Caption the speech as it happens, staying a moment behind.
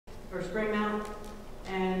for spring mount.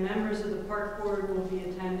 And members of the park board will be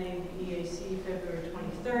attending the EAC February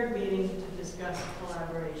 23rd meeting to discuss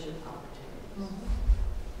collaboration opportunities.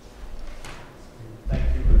 Thank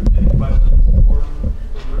you. Any questions? Board?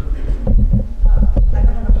 I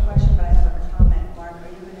don't have a question, but I have a comment. Mark, are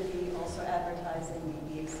you going to be also advertising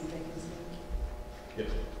the EAC vacancy? Yes.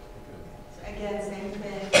 So again, same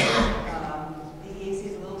thing. The EAC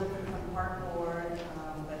is a little different from the park board,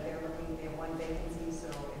 but they have one vacancy. So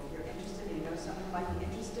if you're interested, you know someone who might be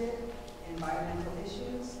interested in environmental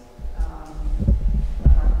issues,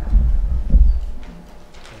 let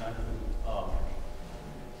Mark know.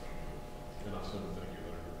 And I'll send a thank you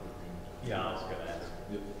letter for being. Yeah, I was going to ask.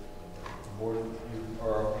 Yep. Board, you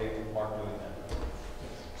are okay with Mark doing that?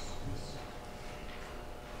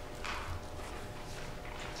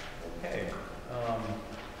 Okay.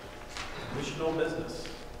 Additional business.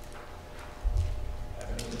 Have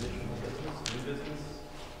any additional business? New business?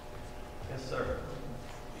 Yes, sir.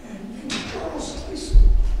 And Charles Tyson,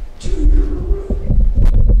 2-year road.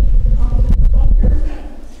 Up here, that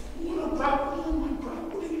one property on my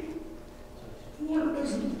property. Water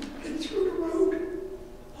doesn't get through the road.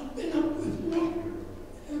 I've been up with one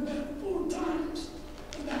about 4 times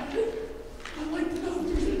about it. I'd like to know if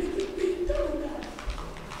there's anything being done about it.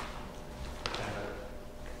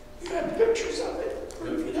 You have pictures of it, or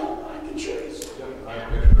if you don't, I can show you some. Yeah, I have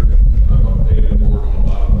pictures. I've updated the board on a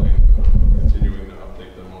lot of things, continuing to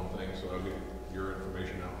update them on things, so I'll get your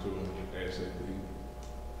information out to them ASAP.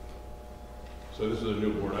 So this is a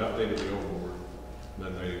new board. I updated the old board,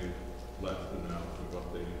 then they left, and now we've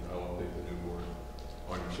updated. I'll update the new board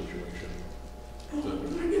on your situation.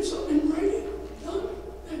 Can I get something in writing done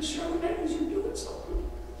and show that as you're doing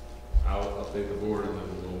something? I'll update the board, and then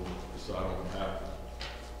we'll decide on the path.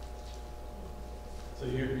 So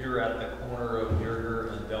you're at the corner of Muir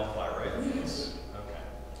and Delphi, right? Yes. Okay.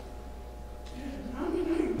 And I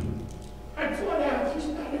mean, I flood out just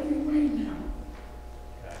about every rain now.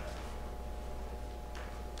 Okay.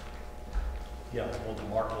 Yeah, well,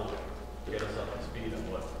 Mark will get us up to speed on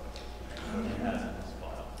what he has in his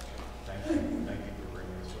file. Thank you for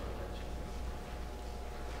bringing this to our attention.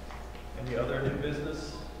 Any other new business?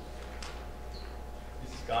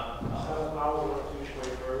 Scott? I'll do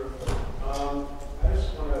Schwank Road. I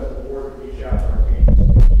just want the board to reach out to our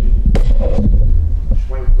agency.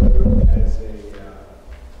 Schwank Road as a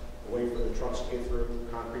way for the trucks to get through,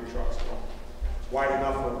 concrete trucks. It's wide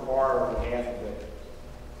enough for a car on half of it.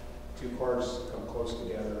 2 cars come close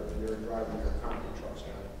together and they're driving their concrete trucks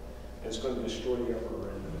down. And it's going to destroy the upper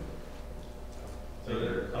end of it. So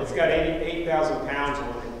It's got 8,000 pounds on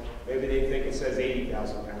it. Maybe they think it says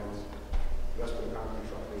 80,000 pounds. That's what a concrete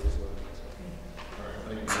truck is. All right,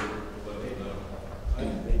 thank you for letting me know.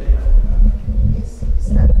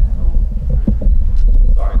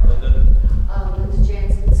 Sorry, Linda. Linda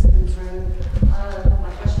Jansen, Simmons Road.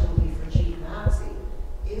 My question would be for Chief Maxey.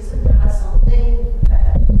 Isn't that something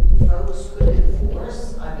that folks could enforce?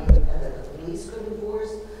 I mean, that the police could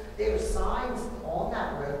enforce? There are signs on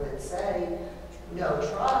that road that say, no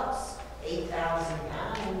trucks, 8,000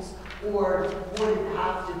 pounds, or would it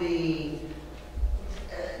have to be,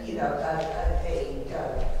 a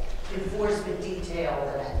enforcement detail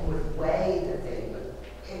that would weigh that they would,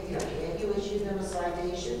 can't you issue them a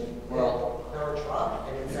citation? Well, they're a truck,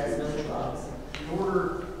 and it says no trucks. In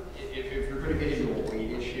order, if you're going to get into a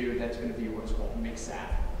weight issue, that's going to be what's called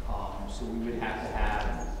mix-out. So we would have to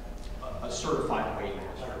have a certified weight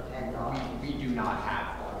master. We do not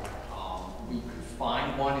have one. We could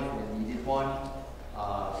find one if we needed one.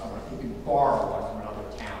 We can borrow one from another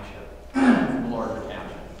township, from a larger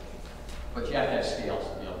township. But you have to have scales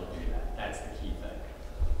to be able to do that. That's the key thing.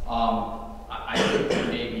 I think that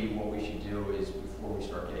maybe what we should do is, before we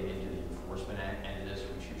start getting into the enforcement end of this,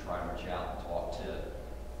 we should try to reach out and talk to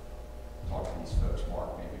these folks.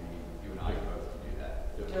 Mark, maybe you and I both can do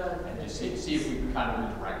that. And just see if we can kind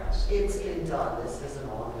of redirect this. It's been done. This is an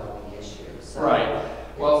ongoing issue. So Right.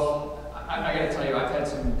 Well, I got to tell you, I've had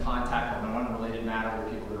some contact on an unrelated matter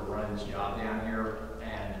with people that are running this job down here,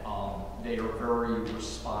 and they are very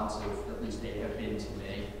responsive. At least they have been to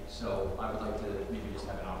me. So I would like to maybe just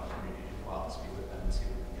have an opportunity to go out and speak with them and see if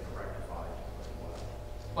we can get it rectified.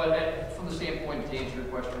 But from the standpoint, to answer your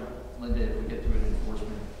question, Linda, if we get to an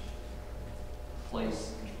enforcement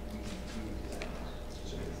place, we can do that.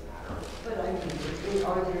 But I mean,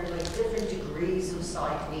 are there like different degrees of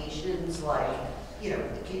citations? Like,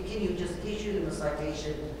 can you just issue them a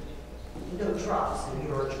citation? No trucks, if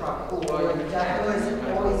you're a truck, or is it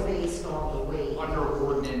always based on the weight? Under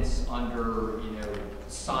ordinance, under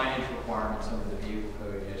signage requirements under the vehicle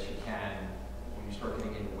code, yes, you can. When you start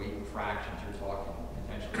getting into weight infractions, you're talking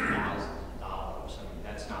potentially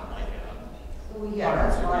Well, yeah,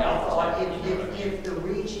 that's why I thought if the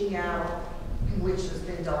reaching out, which has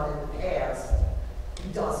been done in the past,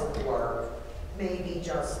 doesn't work, maybe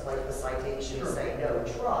just like the citation say no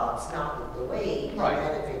trucks, not with the weight, Right.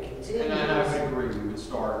 and if it continues. And I would agree, we would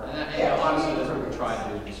start, and honestly, that's what we try to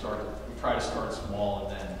do, we try to start small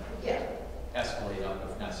and then Yeah. escalate up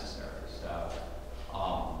if necessary, so,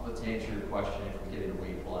 but to answer your question, if we get into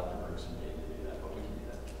weight, we'll have to bring some data to do that, but we can do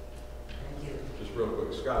that. Thank you. Just real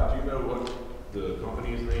quick, Scott, do you know what the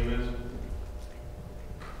company's name is?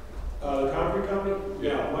 The concrete company?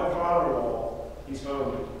 Yeah, my father-in-law, he's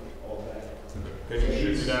owned it all day. Can you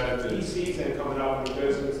shoot me that at He the, sees it coming up in the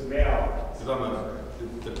business mail. because I'm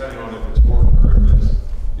not, depending on if it's working or if it's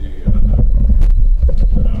the,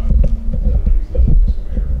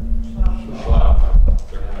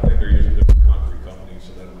 I think they're using different concrete companies,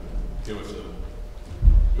 so then give us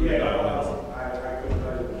a. Yeah, I couldn't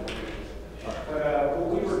tell you. But what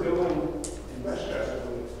we were doing in Westchester,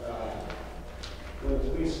 when the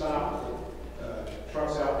police stopped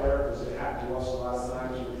trucks out there, because it happened to us a lot of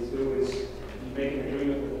times, what they do is you make an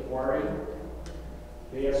agreement with the quarry.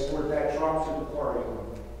 They escort that truck to the quarry,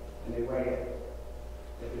 and they weigh it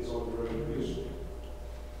if it's on the road. Because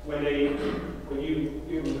when you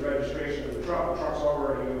give them the registration of the truck's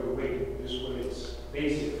already overweight. This is what its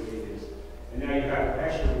basic weight is. And now you have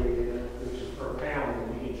extra weight in it, which is per pound,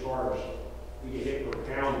 and we get charged. We get hit per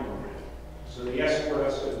pound on that. So they escort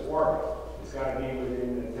us to the quarry. It's got to be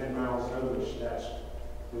within 10 miles of which that's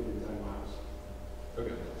within 10 miles.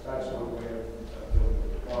 Okay. So that's one way of doing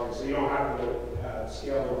it. Quarry. So you don't have to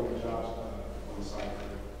scale over the jobs on the side.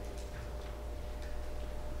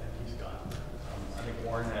 Thank you, Scott. I think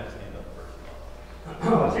Warren has his hand up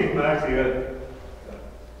first. Chief Maxey,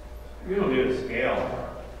 you don't need a scale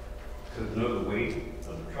to know the weight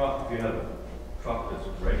of the truck. If you have a truck that's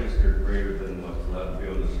registered greater than what's allowed to be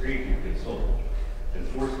on the street, you can still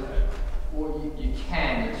enforce that. Well, you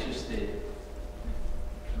can, it's just that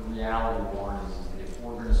the reality, Warren, is that if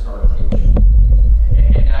we're gonna start taking,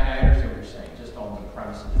 and I understand what you're saying, just on the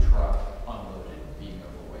premise of the truck unloaded being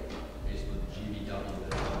overweight, basically the GVW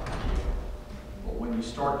that's on the vehicle. But when you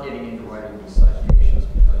start getting into writing these citations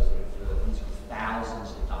because these are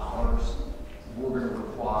thousands of dollars, we're gonna be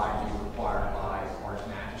required by our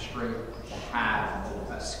magistrate to have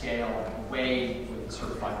a scale weighed with a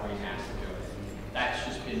certified weight master do it. That's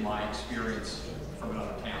just been my experience from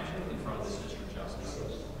another township in front of this district justice.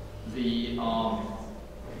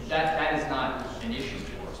 That is not an issue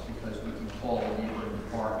for us because we can call a neighboring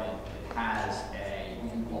department that has we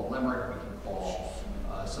can call Limerick, we can call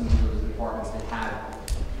some of those departments that have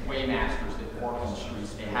weighmasters that work on the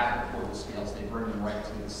streets. They have the portable scales, they bring them right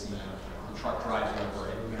to the scene. The truck drives over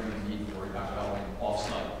it, we don't need to worry about going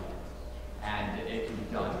off-site. And it can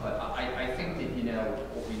be done. But I think that,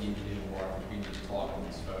 what we need to do, or we need to talk to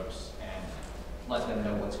these folks and let them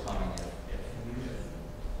know what's coming if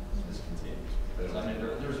this continues. Because I mean,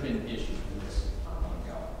 there's been issues with this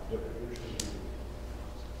ongoing.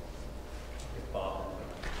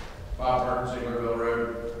 Bob Burns, Inglerville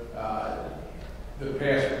Road. The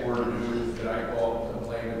past board meeting that I called and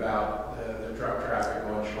complained about the truck traffic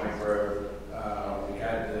on Schwank Road. We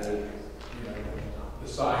had the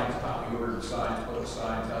signs, Tommy ordered the signs, put the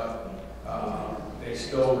signs up. They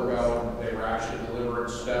still were going, they were actually delivering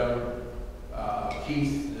stone.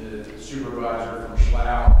 Keith, the supervisor from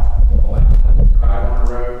Slough, allowed them to drive on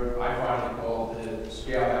the road. I finally called the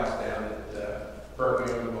scale house down at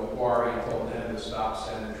Berkeley Quarry and told them to stop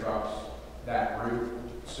sending trucks that route.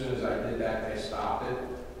 As soon as I did that, they stopped it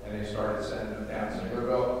and they started sending them down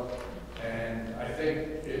Singlerville. And I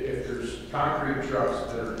think if there's concrete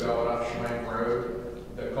trucks that are going up Schwank Road,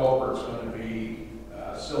 the culvert's going to be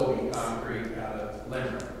Sylvie Concrete out of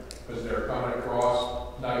Limerick because they're coming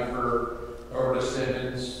across Knifer over to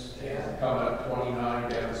Simmons and coming up 29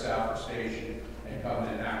 down South Station and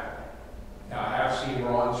coming in that way. Now I have seen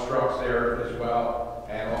Ron's trucks there as well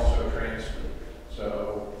and also transfer.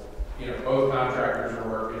 So, both contractors are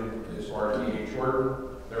working as far as E.H.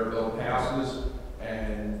 Jordan. They're building houses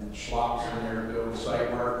and Schlopp's in there doing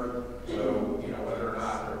site work. So, whether or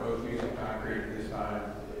not they're both using concrete at this time,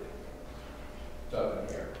 it's up in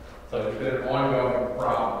the air. So it's been an ongoing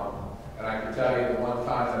problem. And I can tell you the one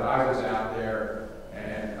time that I was out there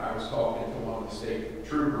and I was talking to one of the state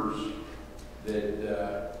troopers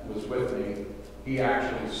that was with me, he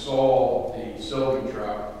actually saw the Sylvie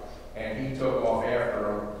truck and he took off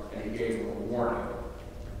after him and he gave him a warning.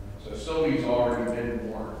 So Sylvie's already been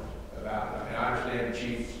warned about it. And I understand the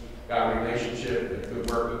chief's got a relationship and a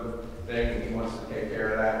good working thing and he wants to take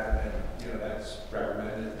care of that. And, that's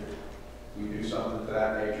recommended. We do something to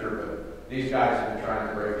that nature, but these guys have been trying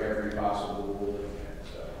to break every possible rule they can,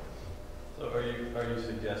 so. So are you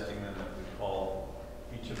suggesting then that we call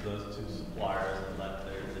each of those two suppliers and let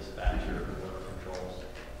their dispatcher or controls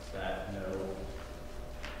that know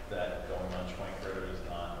that going on Schwank Road is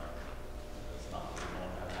not, that's not what we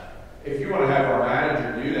want to have happen? If you want to have our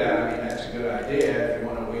manager do that, I mean, that's a good idea. If you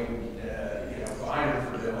want to wait, fine them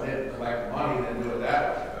for doing it, and collect money, then do it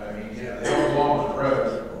that way. But I mean, they don't belong on the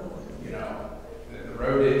road. The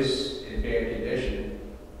road is in bad condition.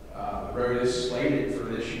 The road is slated for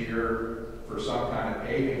this year for some kind of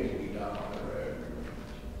paving to be done on the road.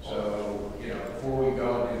 So, before we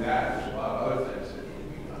go and do that, there's a lot of other things that need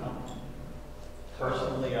to be done.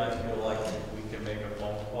 Personally, I feel like if we can make a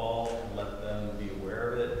phone call and let them be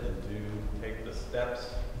aware of it and take the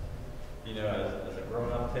steps, as a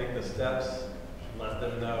grown-up, take the steps, let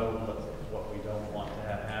them know what we don't want to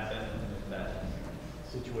have happen. And if that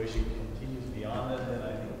situation continues beyond that, then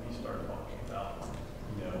I think we start talking about,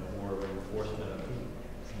 more of enforcement of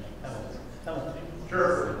penalty.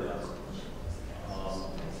 Sure.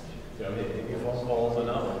 Maybe a phone call is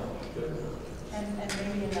enough. Good. And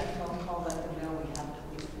maybe in that phone call, let them know we have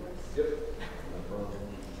police force. Yep. No problem.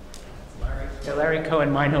 Larry? Yeah, Larry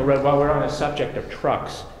Cohen, Mine Hill Road. While we're on the subject of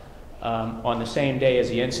trucks, on the same day as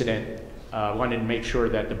the incident, wanted to make sure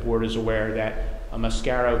that the board is aware that a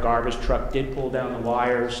Mascaro garbage truck did pull down the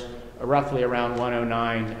wires roughly around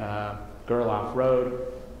 109 Gerloff Road.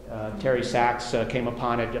 Terry Sachs came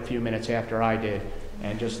upon it a few minutes after I did,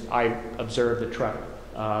 and I observed the truck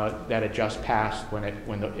that had just passed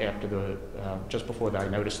just before I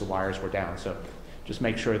noticed the wires were down. So just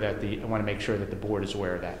make sure that I want to make sure that the board is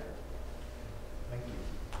aware of that. Thank you.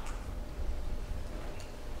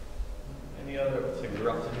 Any other, we're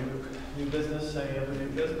up to new business, any other new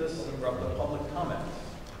business? We're up to public comments.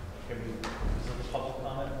 Is it a public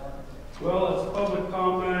comment, Mark? Well, it's public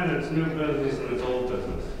comment, it's new business, and it's old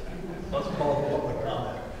business. Let's call it public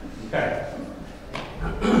comment. Okay.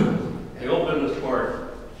 The old business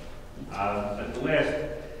part, at the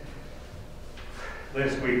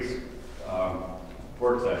last week's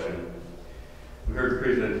work session, we heard a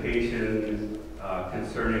presentation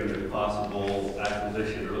concerning the possible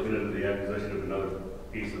acquisition, or looking into the acquisition of another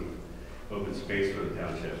piece of open space for the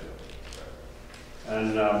township.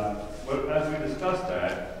 And as we discussed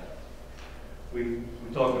that, we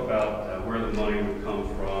talked about where the money would come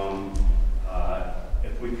from.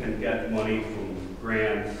 If we can get money from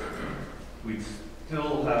grants, we'd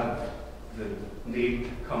still have the need to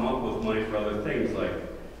come up with money for other things like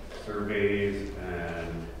surveys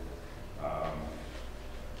and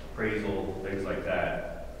appraisal, things like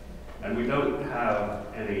that. And we don't have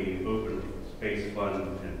any open space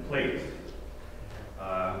fund in place.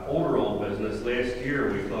 Older old business, last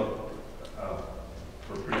year we thought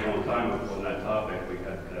for a pretty long time on that topic. We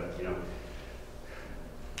had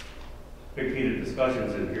big heated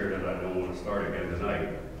discussions in here that I don't want to start again tonight.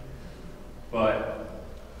 But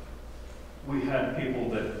we had people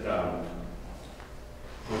that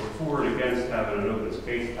were for and against having an open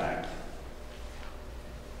space tax.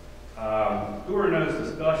 During those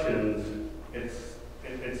discussions,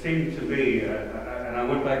 it seemed to me, and I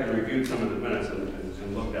went back and reviewed some of the minutes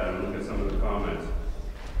and looked at them and looked at some of the comments.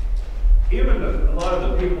 Even a lot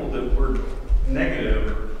of the people that were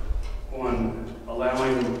negative on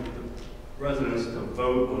allowing the residents to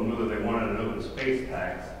vote on whether they wanted an open space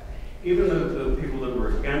tax, even the people that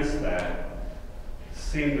were against that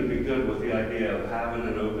seemed to be good with the idea of having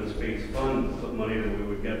an open space fund to put money that we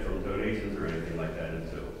would get from donations or anything like that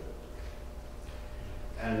into.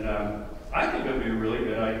 And I think it would be a really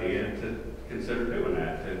good idea to consider doing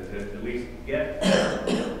that, to at least get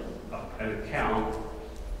an account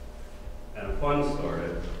and a fund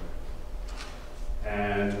started.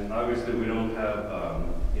 And obviously we don't have a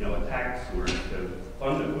tax source to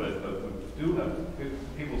fund it with, but we do have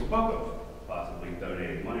people spoke of possibly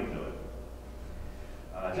donating money to it.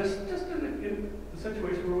 Just in the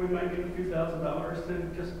situation where we might get a few $1,000s to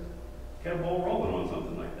just get a ball rolling on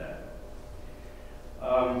something like that.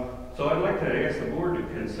 So I'd like to ask the board to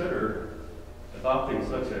consider adopting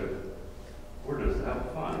such a ordinance to have a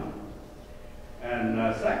fund.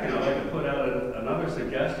 And second, I'd like to put out another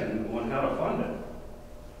suggestion on how to fund it.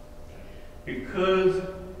 Because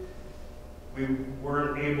we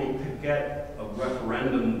weren't able to get a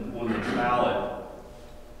referendum on the ballot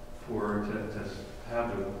to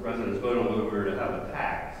have the residents vote on whether we were to have a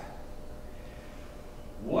tax.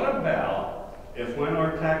 What about if when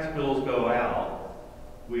our tax bills go out,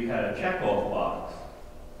 we had a checkoff box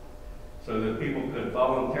so that people could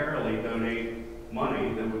voluntarily donate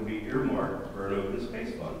money that would be earmarked for an open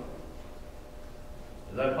space fund?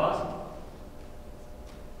 Is that possible?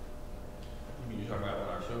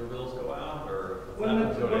 sewer bills go out, or? When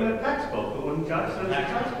the tax bill, but when Josh sends the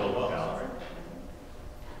tax bill out.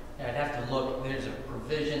 Yeah, I'd have to look, there's a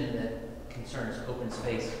provision that concerns open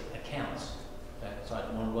space accounts. So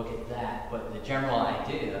I'd want to look at that, but the general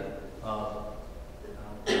idea of,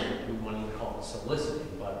 we won't even call it soliciting,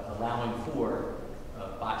 but allowing for a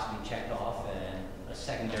box to be checked off and a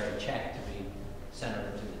secondary check to be sent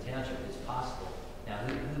over to the township is possible. Now,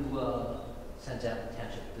 who sends out the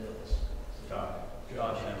township bills?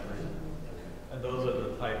 Josh Henry. And those are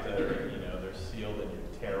the type that are, you know, they're sealed and you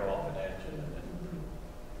tear off an edge and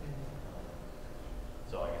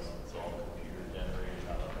so I guess it's all computer generated. I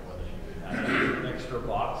don't know whether you could have an extra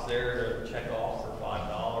box there to check off for $5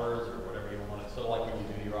 or whatever you want. So like when you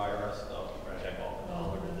do your IRS stuff, you check off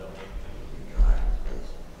 $1 to donate.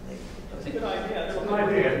 That's a good idea. That's an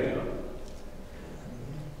idea. You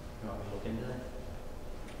want me to look into that?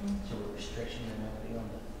 So a restriction there might be on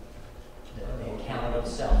the account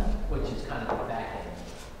itself, which is kind of the back end.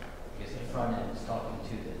 Because the front end is talking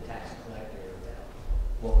to the tax collector about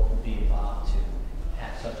what would be involved to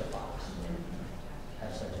have such a box,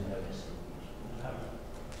 have such a notice.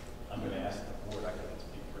 I'm going to ask the board, I can't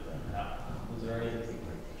speak for them. Was there any,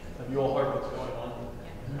 have you all heard what's going on?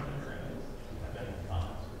 Have any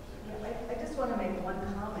comments? I just want to make one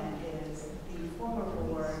comment is the former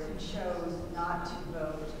board chose not to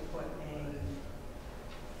vote to put a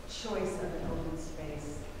choice of an open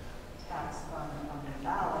space tax fund on the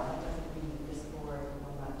ballot. That doesn't mean this board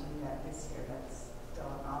will not do that this year. That's still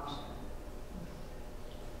an option.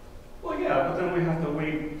 Well, yeah, but then we have to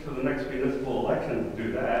wait till the next municipal election to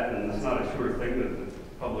do that, and it's not a sure thing that the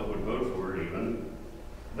public would vote for it even.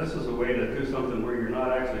 This is a way to do something where you're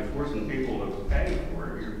not actually forcing people to pay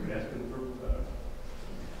for it. You're asking for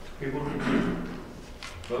people to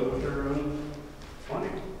vote with their own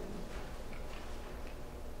money.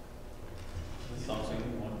 Is this something you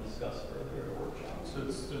want to discuss further at a workshop? So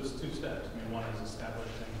it's two steps. I mean, one is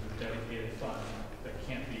establishing a dedicated fund that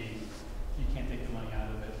can't be, you can't take the money out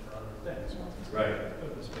of it for other things. Once it's Right.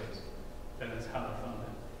 open space. Then it's how to fund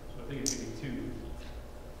it. So I think it's going to be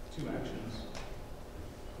two actions.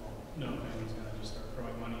 Well, no, anyone's going to just start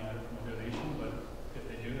throwing money at it from a donation, but if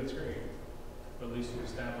they do, that's great. But at least you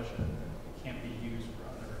establish it. It can't be used for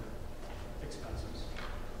other expenses.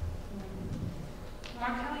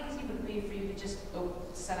 Mark, how easy would it be for you to just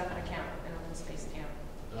set up an account, an open space account?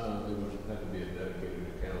 It would have to be a dedicated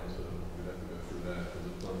account, so we'd have to go through that because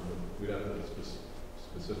the fund, we'd have to have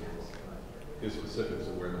specifics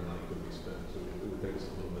of where the money could be spent. So it would take us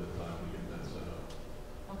a little bit of time to get that set up.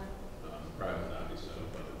 Okay. Probably not be set up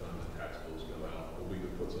by the time the tax bills go out, but we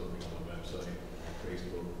could put something on the website, on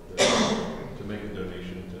Facebook, to make a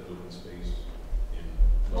donation to open space in.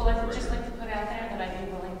 Well, I would just like to put out there that I'd be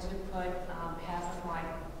willing to put half of my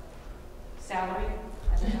salary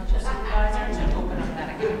as a township supervisor to open up that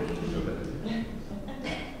account.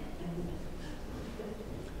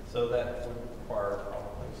 So that would require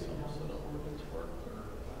probably some sort of ordinance work or.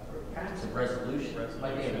 It's a resolution.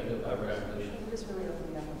 Might be able to do a resolution. We're just really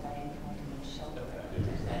opening up a bank and shelter.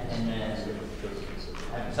 And then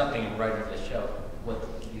having something in writing to show what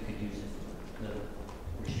you could use it for, the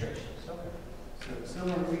restrictions. So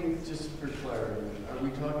are we, just for clarity, are we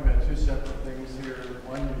talking about two separate things here?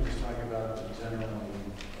 One, we're just talking about generally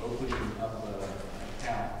opening up an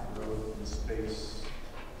account for open space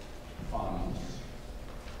funds.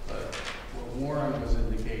 But what Warren was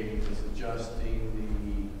indicating is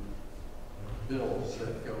adjusting the bills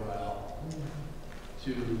that go out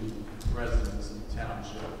to residents of the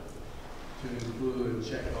township to include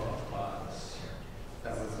checkoff box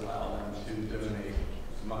that would allow them to donate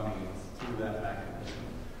money through that mechanism.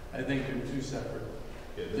 I think they're two separate.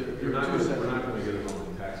 Yeah, we're not going to get them on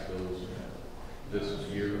the tax bills this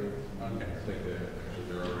year. Okay. I think that actually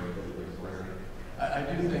they're already planning. I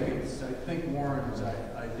do think it's, I think Warren's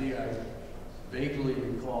idea, I vaguely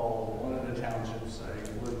recall one of the townships I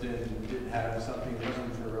lived in did have something, it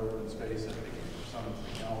wasn't for open space, I think it was for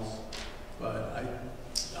something else. But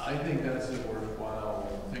I think that's a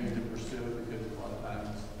worthwhile thing to pursue because a lot of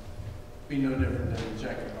times be no different than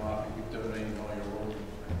checking off, you keep donating all your work.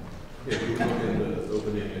 Yeah, we can look into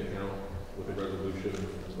opening an account with a resolution,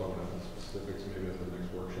 let's talk about the specifics maybe at the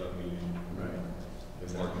next workshop meeting. Right. In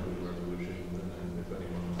March with a resolution, and then if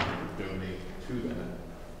anyone wants to donate to that,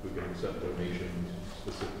 we can accept donations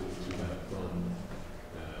specifically to that fund.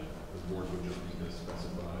 The board would just need to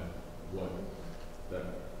specify what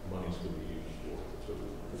that money's going to be used for. So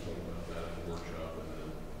we'll talk about that at the workshop and then.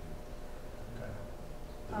 Okay.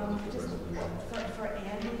 Just for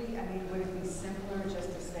Andy, I mean, would it be simpler just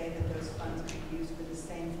to say that those funds could be used for the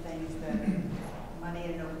same things that money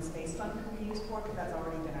in open open space fund could be used for, because that's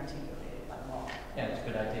already been articulated by law. Yeah, it's a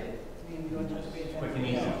good idea. I mean, we don't have to be. Quick and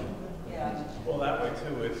easy. Yeah. Well, that way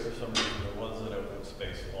too, if for some reason there was an open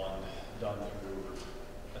space fund done through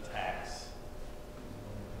a tax,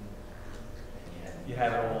 you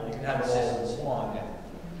have it all, you can have it all in one,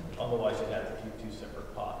 otherwise you'd have to keep two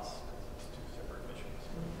separate pots, because it's two separate missions.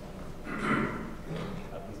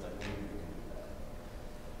 At least I believe you can do that.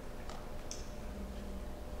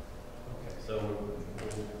 Okay, so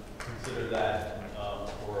we'll consider that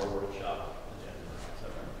for a workshop agenda.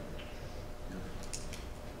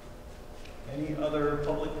 Any other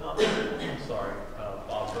public comment? I'm sorry,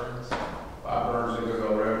 Bob Burns. Bob Burns, Indigo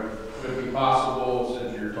Road. Would it be possible,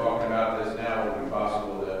 since you're talking about this now, would it be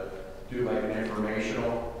possible to do like an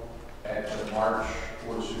informational at the March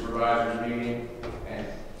Board of Supervisors meeting and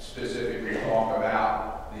specifically talk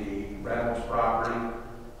about the Reynolds property,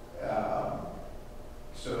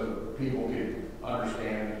 so people could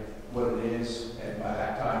understand what it is, and by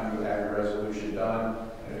that time you would have your resolution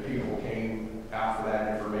done, and if people came out for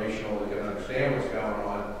that informational, they could understand what's going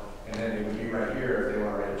on, and then they would be right here if they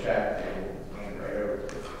want to write a check, they would hand it right over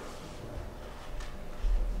to them.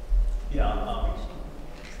 Yeah,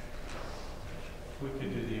 we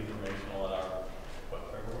could do the informational at our,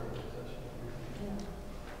 February session?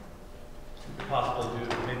 Yeah. Possibly do,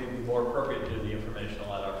 maybe it'd be more appropriate to do the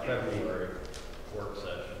informational at our February work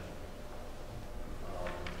session.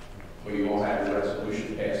 Well, you won't have your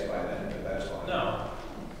resolution passed by then, but that's fine. No,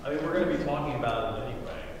 I mean, we're going to be talking about it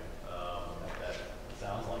anyway. That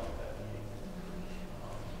sounds like at that meeting.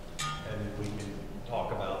 And we can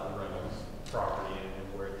talk about the Reynolds property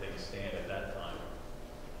and where things stand at that time.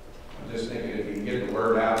 I'm just thinking if you can get the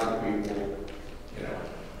word out to people, you know,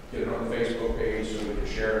 get it on the Facebook page so we can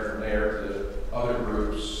share it from there to other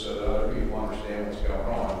groups so that other people understand what's going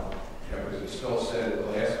on. You know, because it still said at the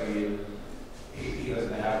last meeting, he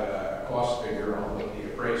doesn't have a cost figure on what the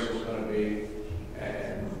appraisal is going to be.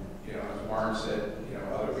 And, you know, as Warren said, you know,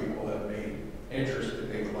 other people have made interest that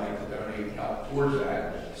they would like to donate help towards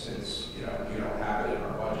that since, you know, you don't have it in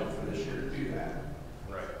our budget for this year to do that.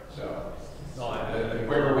 Right. So, No, the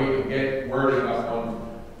quicker we can get wording up on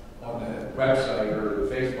the website or the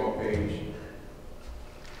Facebook page,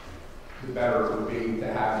 the better it would be to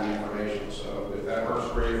have the information. So if that works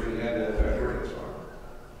for you for the end of February, it's fine.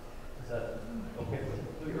 Is that okay with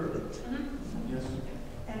you? Yes.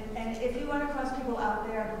 And if you want to cross people out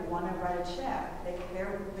there who want to write a check, they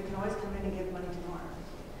can always come in and give money to Mark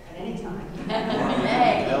at any time.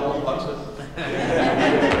 Bill Hudson.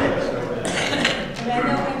 And I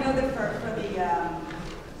know that for the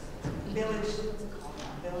village, what's it called?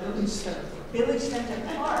 Village Center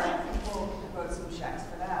Park, people wrote some checks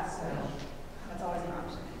for that, so that's always an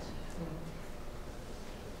option.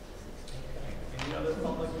 Any other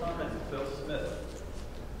public comment? Bill Smith.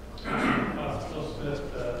 Bill Smith,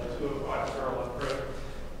 205 Charlotte Road.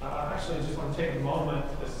 Actually, I just want to take a moment.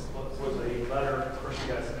 This was a letter. Of course,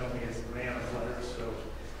 you guys know me as the man of letters, so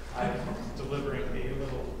I'm delivering a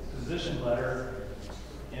little position letter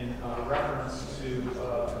in reference to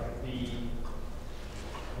the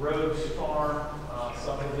Rhodes Farm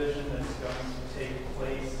subdivision that's going to take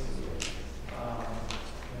place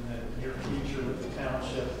in the near future with the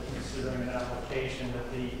township, considering an application that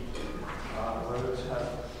the Rhodes have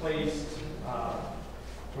placed,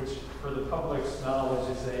 which for the public's knowledge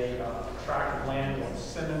is a tract of land on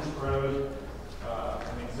Simmons Road,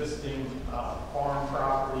 an existing farm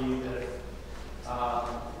property that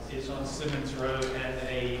is on Simmons Road, and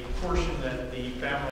a portion that the family